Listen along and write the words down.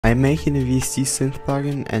I'm making a VST Synth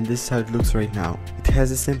plugin, and this is how it looks right now. It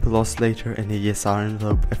has a simple oscillator, an ADSR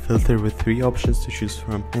envelope, a filter with 3 options to choose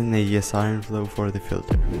from, and an ADSR envelope for the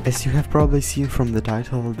filter. As you have probably seen from the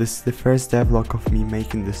title, this is the first devlog of me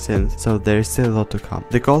making the synth, so there is still a lot to come.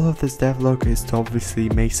 The goal of this devlog is to obviously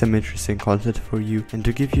make some interesting content for you and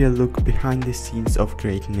to give you a look behind the scenes of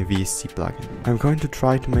creating a VST plugin. I'm going to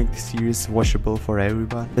try to make the series watchable for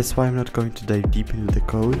everyone, that's why I'm not going to dive deep into the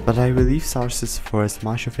code, but I will leave sources for as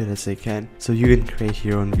much of it as I can, so you can create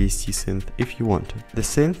your own VST synth if you want to. The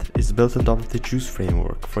synth is built on top of the Juice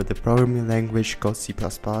framework for the programming language called C++,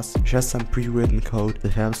 which has some pre-written code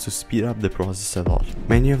that helps to speed up the process a lot.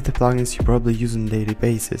 Many of the plugins you probably use on a daily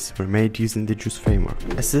basis were made using the Juice framework.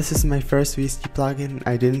 As this is my first VST plugin,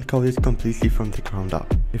 I didn't code it completely from the ground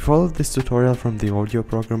up. I followed this tutorial from the audio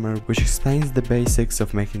programmer, which explains the basics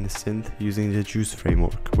of making a synth using the Juice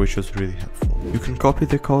framework, which was really helpful. You can copy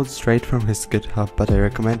the code straight from his GitHub, but I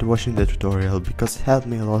recommend watching the tutorial because it helped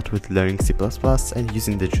me a lot with learning C++ and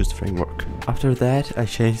using the Juice framework. After that, I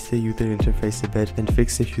changed the user interface a bit and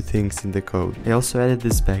fixed a few things in the code. I also added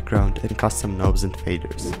this background and custom knobs and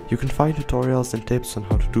faders. You can find tutorials and tips on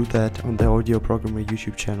how to do that on the Audio Programmer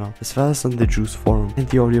YouTube channel, as well as on the Juice forum and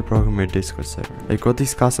the Audio Programmer Discord server. I got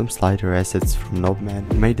these custom slider assets from Knobman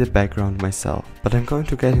and made the background myself, but I'm going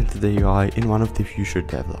to get into the UI in one of the future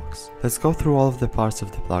devlogs. Let's go through all of the parts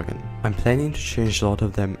of the plugin. I'm planning to change a lot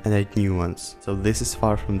of them and add new ones, so this is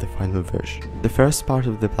far from the final version. The first part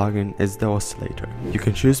of the plugin is the oscillator. You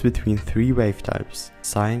can choose between 3 wave types: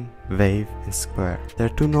 sine, wave, and square. There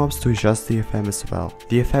are 2 knobs to adjust the FM as well,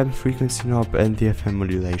 the FM frequency knob and the FM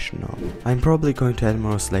modulation knob. I'm probably going to add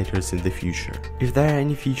more oscillators in the future. If there are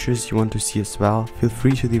any features you want to see as well, feel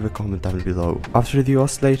free to leave a comment down below. After the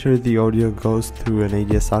oscillator, the audio goes through an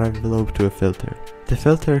ADSR envelope to a filter. The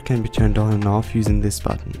filter can be turned on and off using this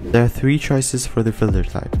button. There are 3 choices for the filter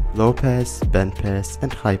type: low pass, band pass,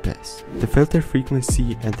 and high pass. The filter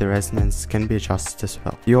frequency and the resonance can be adjusted as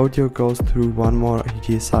well. The audio goes through one more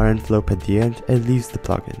ADSR envelope at the end and leaves the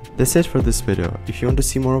plugin. That's it for this video. If you want to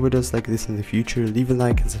see more videos like this in the future, leave a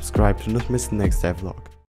like and subscribe to not miss the next devlog.